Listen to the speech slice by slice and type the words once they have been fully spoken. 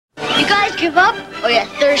guys give up, or you're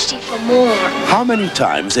thirsty for more? How many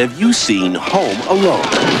times have you seen Home Alone?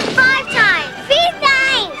 5 times. 3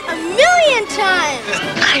 times. 1,000,000 times.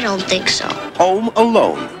 I don't think so. Home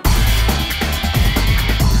Alone.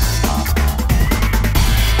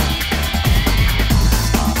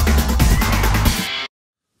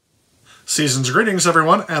 Season's greetings,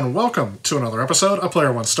 everyone, and welcome to another episode of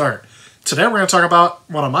Player One Start. Today we're going to talk about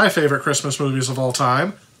one of my favorite Christmas movies of all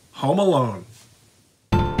time, Home Alone.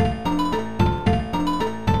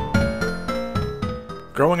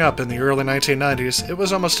 Growing up in the early 1990s, it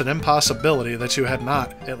was almost an impossibility that you had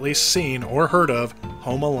not at least seen or heard of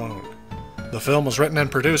Home Alone. The film was written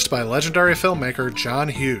and produced by legendary filmmaker John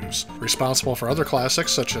Hughes, responsible for other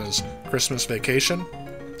classics such as Christmas Vacation,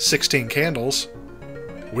 16 Candles,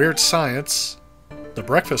 Weird Science, The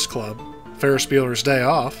Breakfast Club, Ferris Bueller's Day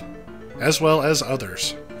Off, as well as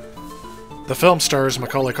others. The film stars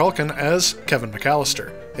Macaulay Culkin as Kevin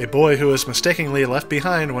McAllister, a boy who is mistakenly left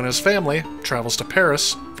behind when his family travels to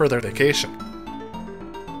Paris for their vacation.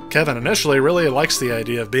 Kevin initially really likes the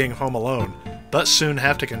idea of being home alone, but soon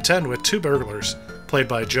have to contend with 2 burglars, played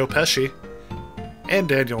by Joe Pesci and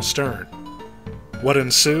Daniel Stern. What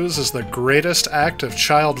ensues is the greatest act of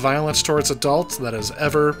child violence towards adults that has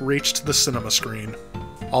ever reached the cinema screen.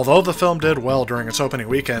 Although the film did well during its opening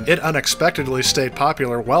weekend, it unexpectedly stayed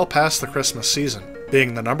popular well past the Christmas season,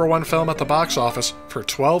 being the #1 film at the box office for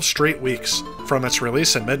 12 straight weeks, from its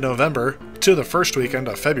release in mid-November to the first weekend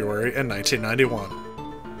of February in 1991.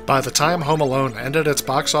 By the time Home Alone ended its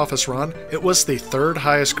box office run, it was the 3rd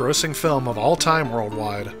highest grossing film of all time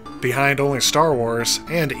worldwide, behind only Star Wars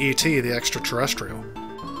and E.T. the Extraterrestrial.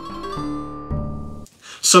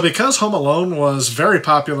 So because Home Alone was very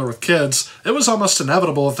popular with kids, it was almost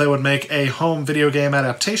inevitable that they would make a home video game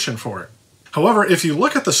adaptation for it. However, if you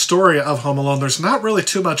look at the story of Home Alone, there's not really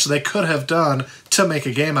too much they could have done to make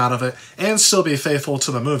a game out of it and still be faithful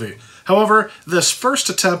to the movie. However, this first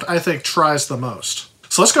attempt, I think, tries the most.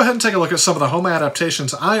 So let's go ahead and take a look at some of the home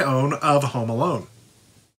adaptations I own of Home Alone.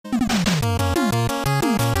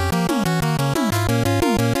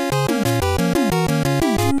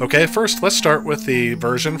 Okay, first let's start with the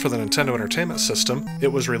version for the Nintendo Entertainment System.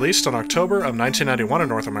 It was released in October of 1991 in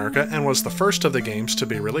North America and was the first of the games to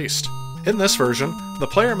be released. In this version, the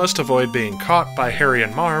player must avoid being caught by Harry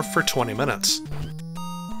and Marv for 20 minutes.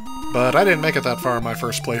 But I didn't make it that far in my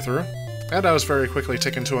first playthrough, and I was very quickly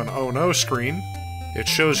taken to an oh no screen. It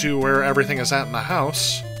shows you where everything is at in the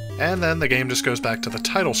house, and then the game just goes back to the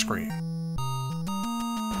title screen.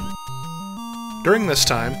 During this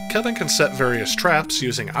time, Kevin can set various traps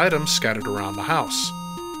using items scattered around the house.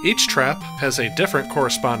 Each trap has a different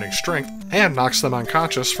corresponding strength and knocks them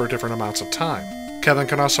unconscious for different amounts of time. Kevin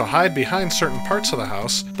can also hide behind certain parts of the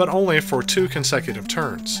house, but only for 2 consecutive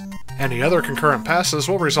turns. Any other concurrent passes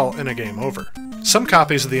will result in a game over. Some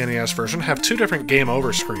copies of the NES version have 2 different game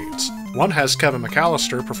over screens. One has Kevin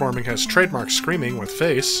McAllister performing his trademark screaming with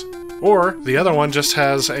face, or the other one just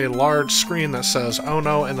has a large screen that says "Oh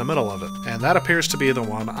no" in the middle of it, and that appears to be the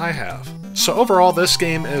one I have. So overall, this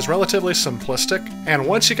game is relatively simplistic, and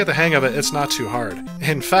once you get the hang of it, it's not too hard.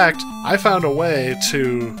 In fact, I found a way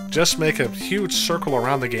to just make a huge circle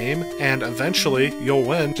around the game, and eventually you'll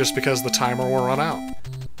win just because the timer will run out.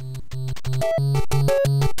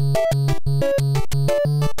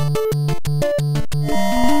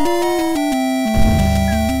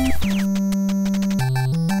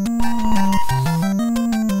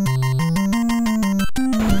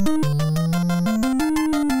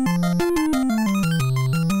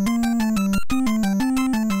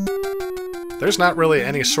 There's not really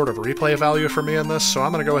any sort of replay value for me in this, so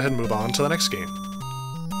I'm going to go ahead and move on to the next game.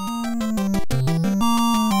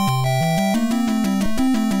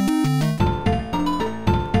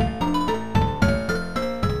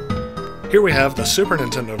 Here we have the Super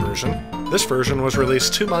Nintendo version. This version was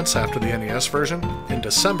released 2 months after the NES version, in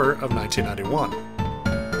December of 1991.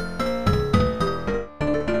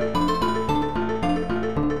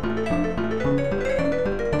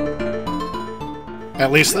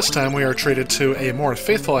 At least this time we are treated to a more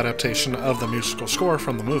faithful adaptation of the musical score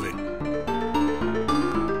from the movie.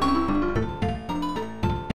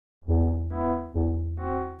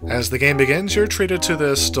 As the game begins, you're treated to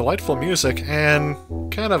this delightful music and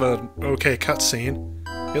kind of an okay cutscene.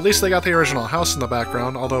 At least they got the original house in the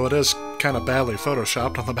background, although it is kind of badly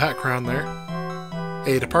photoshopped on the background there.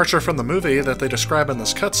 A departure from the movie that they describe in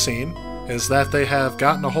this cutscene is that they have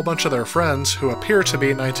gotten a whole bunch of their friends, who appear to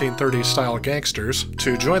be 1930s-style gangsters,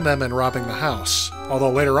 to join them in robbing the house,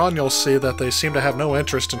 although later on you'll see that they seem to have no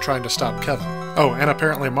interest in trying to stop Kevin. Oh, and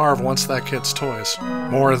apparently Marv wants that kid's toys,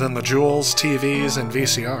 more than the jewels, TVs, and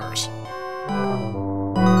VCRs.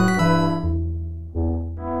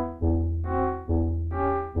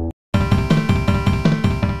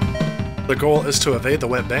 The goal is to evade the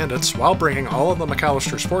wet bandits while bringing all of the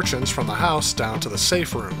McAllister's fortunes from the house down to the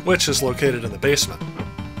safe room, which is located in the basement.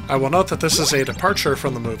 I will note that this is a departure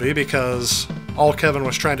from the movie because all Kevin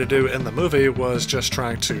was trying to do in the movie was just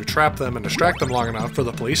trying to trap them and distract them long enough for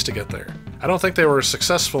the police to get there. I don't think they were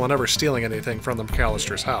successful in ever stealing anything from the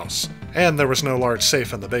McAllister's house, and there was no large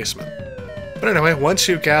safe in the basement. But anyway, once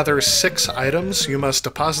you gather 6 items, you must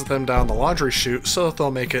deposit them down the laundry chute so that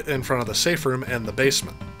they'll make it in front of the safe room in the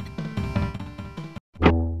basement.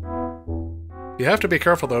 You have to be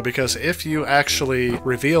careful though, because if you actually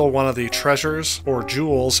reveal one of the treasures or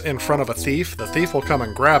jewels in front of a thief, the thief will come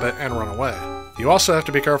and grab it and run away. You also have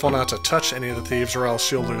to be careful not to touch any of the thieves or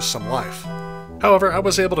else you'll lose some life. However, I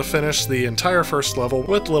was able to finish the entire first level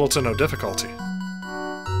with little to no difficulty.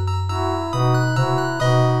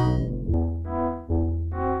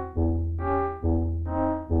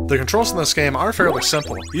 The controls in this game are fairly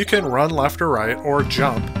simple. You can run left or right, or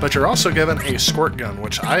jump, but you're also given a squirt gun,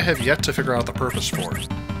 which I have yet to figure out the purpose for.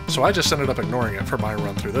 So I just ended up ignoring it for my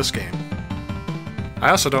run through this game. I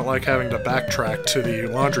also don't like having to backtrack to the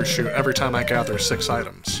laundry chute every time I gather 6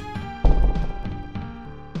 items.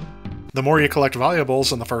 The more you collect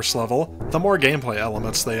valuables in the first level, the more gameplay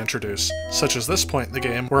elements they introduce, such as this point in the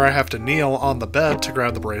game where I have to kneel on the bed to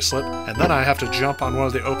grab the bracelet, and then I have to jump on one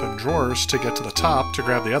of the open drawers to get to the top to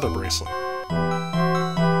grab the other bracelet.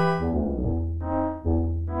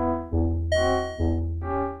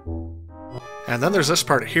 And then there's this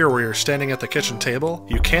part here where you're standing at the kitchen table.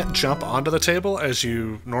 You can't jump onto the table as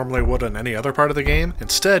you normally would in any other part of the game.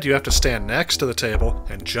 Instead, you have to stand next to the table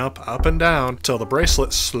and jump up and down till the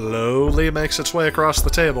bracelet slowly makes its way across the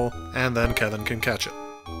table, and then Kevin can catch it.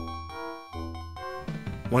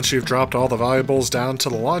 Once you've dropped all the valuables down to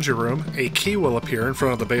the laundry room, a key will appear in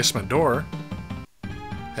front of the basement door.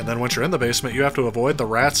 And then once you're in the basement, you have to avoid the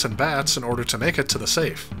rats and bats in order to make it to the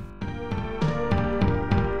safe.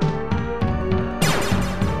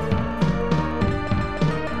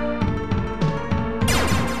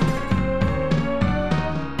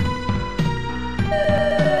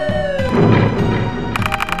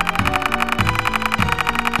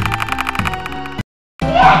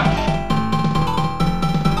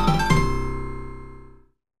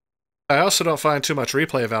 I also don't find too much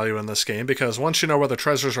replay value in this game because once you know where the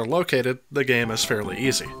treasures are located, the game is fairly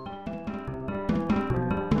easy.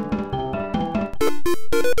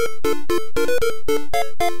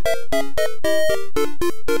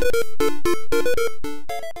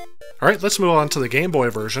 Alright, let's move on to the Game Boy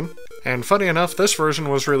version. And funny enough, this version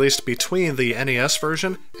was released between the NES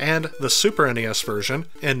version and the Super NES version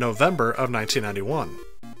in November of 1991.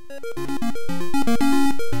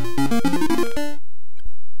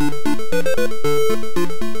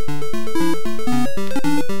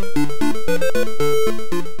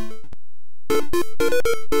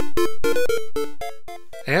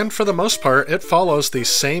 And for the most part, it follows the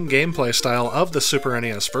same gameplay style of the Super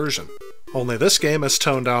NES version. Only this game is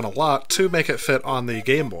toned down a lot to make it fit on the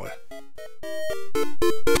Game Boy.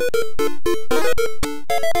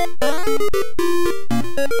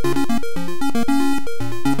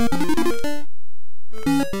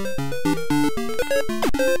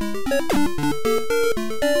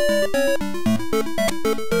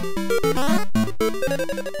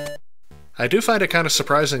 I do find it kind of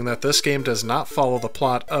surprising that this game does not follow the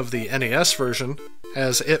plot of the NES version,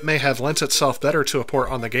 as it may have lent itself better to a port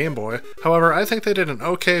on the Game Boy. However, I think they did an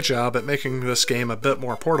okay job at making this game a bit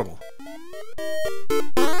more portable.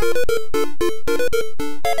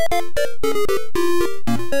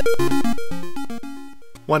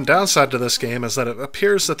 One downside to this game is that it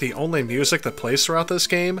appears that the only music that plays throughout this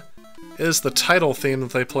game is the title theme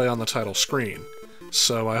that they play on the title screen.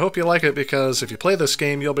 So I hope you like it, because if you play this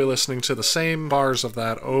game, you'll be listening to the same bars of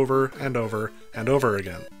that over and over and over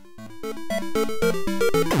again.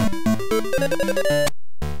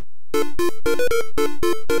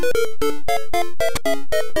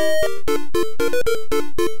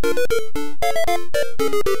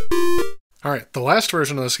 Alright, the last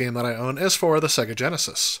version of this game that I own is for the Sega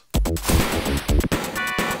Genesis.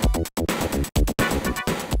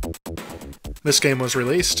 This game was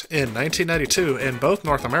released in 1992 in both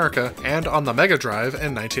North America and on the Mega Drive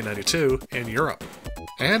in 1992 in Europe.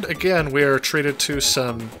 And again, we are treated to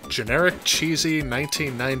some generic, cheesy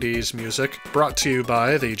 1990s music brought to you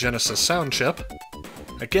by the Genesis sound chip.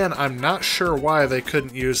 Again, I'm not sure why they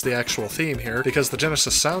couldn't use the actual theme here, because the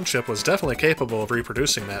Genesis sound chip was definitely capable of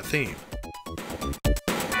reproducing that theme.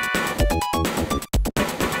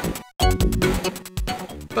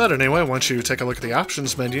 But anyway, once you take a look at the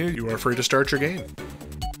options menu, you are free to start your game.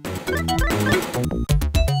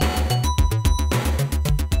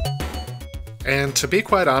 and to be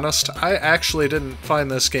quite honest, I actually didn't find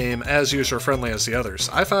this game as user-friendly as the others.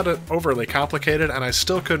 I found it overly complicated, and I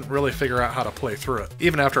still couldn't really figure out how to play through it,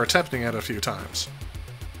 even after attempting it a few times.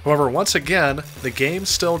 However, once again, the game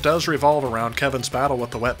still does revolve around Kevin's battle with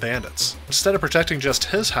the Wet Bandits. Instead of protecting just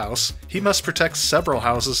his house, he must protect several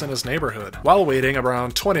houses in his neighborhood, while waiting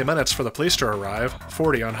around 20 minutes for the police to arrive,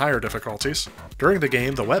 40 on higher difficulties. During the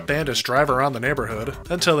game, the Wet Bandits drive around the neighborhood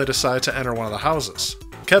until they decide to enter one of the houses.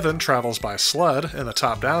 Kevin travels by sled in the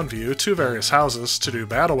top-down view to various houses to do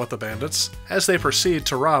battle with the bandits as they proceed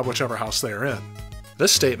to rob whichever house they are in.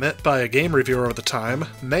 This statement, by a game reviewer of the time,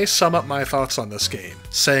 may sum up my thoughts on this game,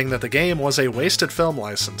 saying that the game was a wasted film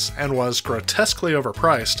license and was grotesquely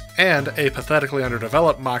overpriced and a pathetically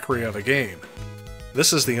underdeveloped mockery of a game.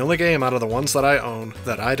 This is the only game out of the ones that I own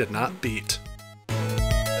that I did not beat.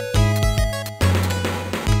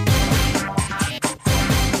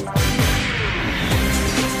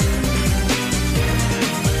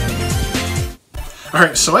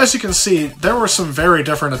 Alright, so as you can see, there were some very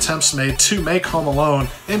different attempts made to make Home Alone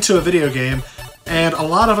into a video game, and a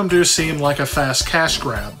lot of them do seem like a fast cash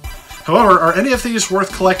grab. However, are any of these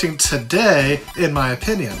worth collecting today, in my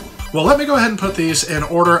opinion? Well, let me go ahead and put these in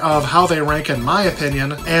order of how they rank in my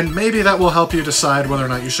opinion, and maybe that will help you decide whether or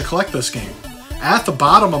not you should collect this game. At the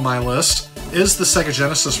bottom of my list is the Sega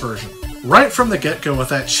Genesis version. Right from the get-go with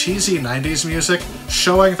that cheesy 90s music,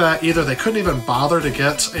 showing that either they couldn't even bother to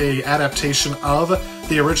get an adaptation of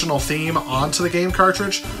the original theme onto the game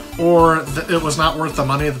cartridge, or it was not worth the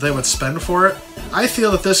money that they would spend for it, I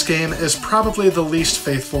feel that this game is probably the least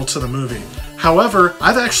faithful to the movie. However,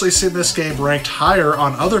 I've actually seen this game ranked higher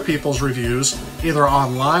on other people's reviews, either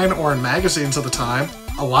online or in magazines at the time.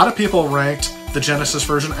 A lot of people ranked the Genesis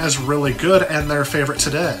version as really good and their favorite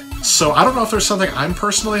today. So I don't know if there's something I'm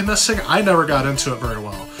personally missing. I never got into it very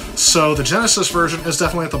well. So the Genesis version is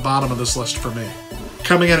definitely at the bottom of this list for me.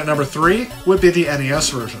 Coming in at number 3 would be the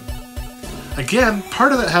NES version. Again,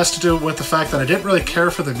 part of it has to do with the fact that I didn't really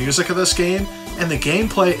care for the music of this game, and the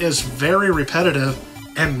gameplay is very repetitive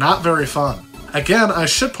and not very fun. Again, I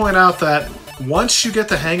should point out that once you get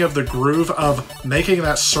the hang of the groove of making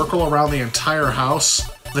that circle around the entire house,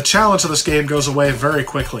 the challenge of this game goes away very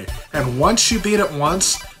quickly, and once you beat it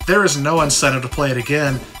once, there is no incentive to play it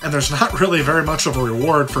again, and there's not really very much of a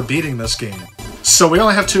reward for beating this game. So we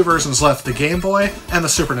only have 2 versions left, the Game Boy and the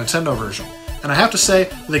Super Nintendo version. And I have to say,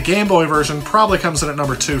 the Game Boy version probably comes in at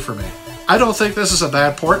number 2 for me. I don't think this is a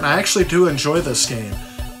bad port, and I actually do enjoy this game.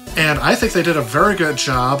 And I think they did a very good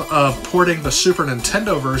job of porting the Super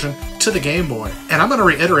Nintendo version to the Game Boy. And I'm going to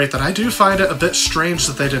reiterate that I do find it a bit strange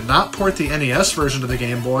that they did not port the NES version to the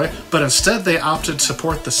Game Boy, but instead they opted to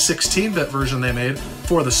port the 16-bit version they made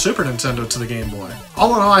for the Super Nintendo to the Game Boy.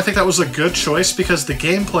 All in all, I think that was a good choice because the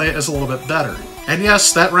gameplay is a little bit better. And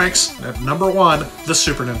yes, that ranks at number 1, the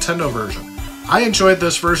Super Nintendo version. I enjoyed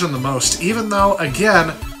this version the most, even though,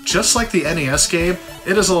 again, just like the NES game,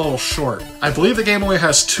 it is a little short. I believe the game only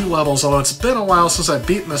has 2 levels, although it's been a while since I've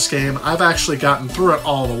beaten this game, I've actually gotten through it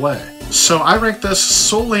all the way. So I rank this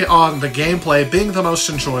solely on the gameplay being the most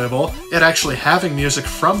enjoyable, it actually having music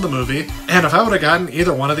from the movie, and if I would have gotten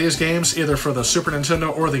either one of these games, either for the Super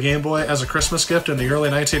Nintendo or the Game Boy as a Christmas gift in the early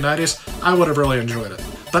 1990s, I would have really enjoyed it.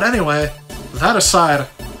 But anyway, that aside,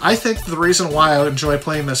 I think the reason why I enjoy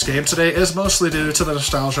playing this game today is mostly due to the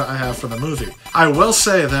nostalgia I have for the movie. I will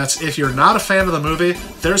say that if you're not a fan of the movie,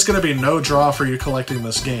 there's going to be no draw for you collecting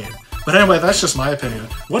this game. But anyway, that's just my opinion.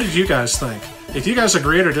 What did you guys think? If you guys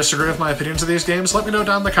agreed or disagree with my opinions of these games, let me know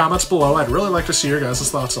down in the comments below. I'd really like to see your guys'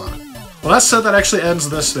 thoughts on it. Well, that said, that actually ends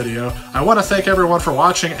this video. I want to thank everyone for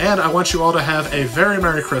watching, and I want you all to have a very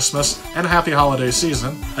Merry Christmas and a Happy Holiday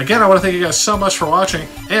Season. Again, I want to thank you guys so much for watching,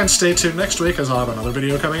 and stay tuned next week as I'll have another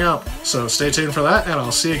video coming out. So stay tuned for that, and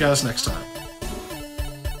I'll see you guys next time.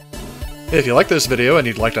 If you like this video and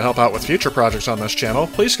you'd like to help out with future projects on this channel,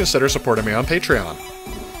 please consider supporting me on Patreon.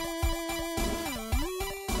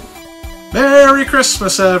 Merry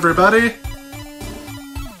Christmas, everybody!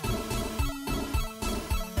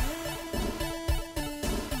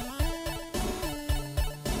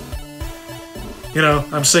 You know,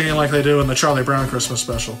 I'm singing like they do in the Charlie Brown Christmas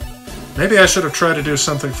special. Maybe I should have tried to do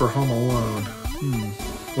something for Home Alone.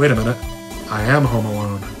 Wait a minute. I am Home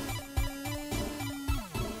Alone.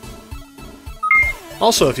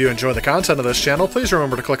 Also, if you enjoy the content of this channel, please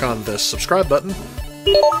remember to click on this subscribe button.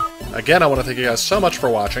 Again, I want to thank you guys so much for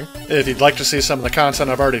watching. If you'd like to see some of the content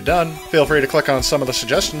I've already done, feel free to click on some of the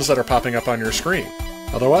suggestions that are popping up on your screen.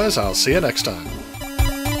 Otherwise, I'll see you next time.